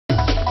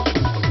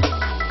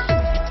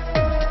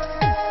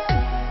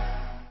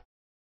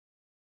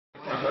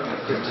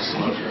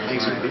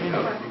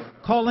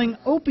Calling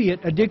opiate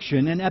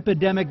addiction an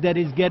epidemic that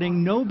is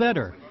getting no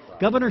better,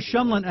 Governor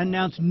Shumlin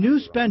announced new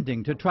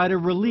spending to try to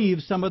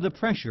relieve some of the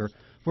pressure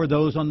for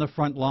those on the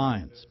front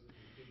lines.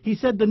 He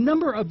said the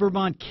number of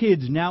Vermont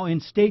kids now in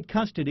state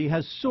custody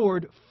has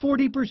soared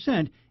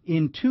 40%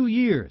 in 2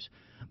 years,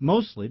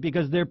 mostly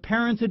because their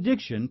parents'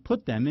 addiction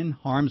put them in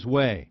harm's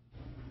way.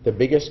 The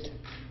biggest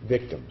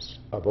victims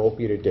of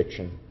opiate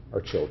addiction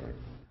are children.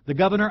 The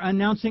governor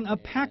announcing a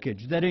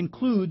package that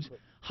includes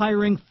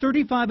hiring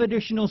 35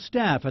 additional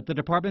staff at the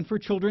Department for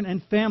Children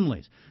and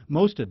Families,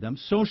 most of them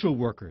social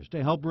workers,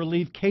 to help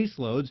relieve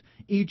caseloads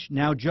each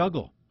now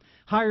juggle.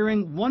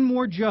 Hiring one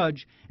more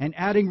judge and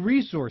adding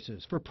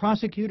resources for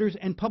prosecutors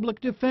and public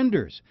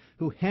defenders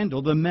who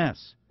handle the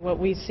mess. What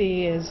we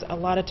see is a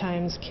lot of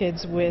times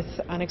kids with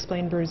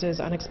unexplained bruises,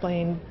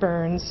 unexplained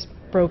burns,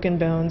 broken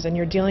bones, and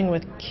you're dealing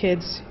with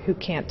kids who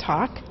can't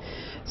talk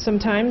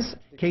sometimes.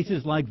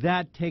 Cases like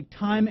that take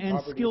time and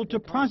skill to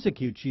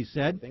prosecute, she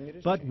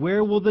said, but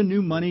where will the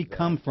new money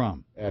come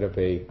from? Out of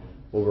a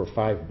over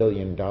 $5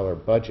 billion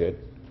budget,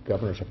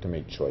 governors have to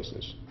make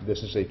choices.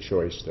 This is a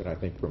choice that I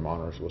think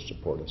Vermonters will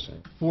support us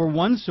in. For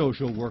one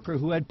social worker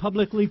who had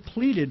publicly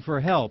pleaded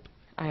for help,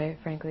 I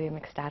frankly am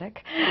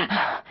ecstatic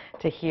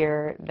to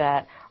hear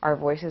that our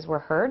voices were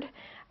heard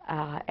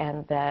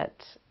and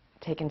that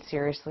taken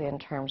seriously in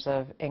terms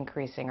of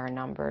increasing our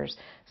numbers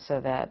so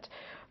that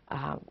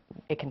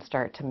it can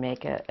start to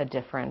make a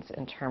difference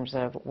in terms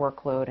of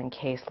workload and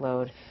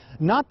caseload.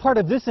 Not part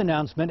of this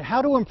announcement,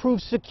 how to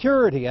improve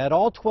security at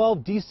all 12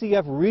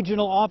 DCF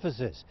regional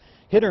offices.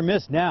 Hit or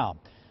miss now.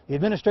 The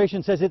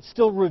administration says it's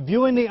still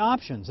reviewing the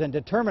options and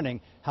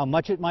determining how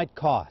much it might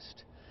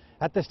cost.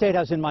 At the State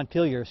House in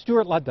Montpelier,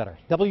 Stuart Ledbetter,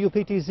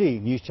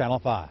 WPTZ News Channel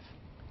 5.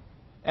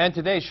 And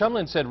today,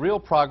 Shumlin said real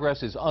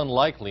progress is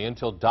unlikely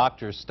until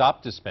doctors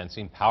stop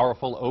dispensing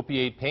powerful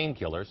opiate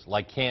painkillers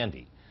like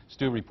candy.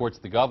 Stu reports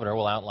the governor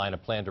will outline a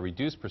plan to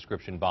reduce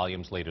prescription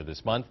volumes later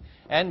this month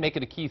and make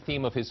it a key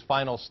theme of his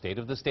final State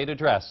of the State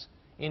address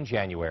in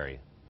January.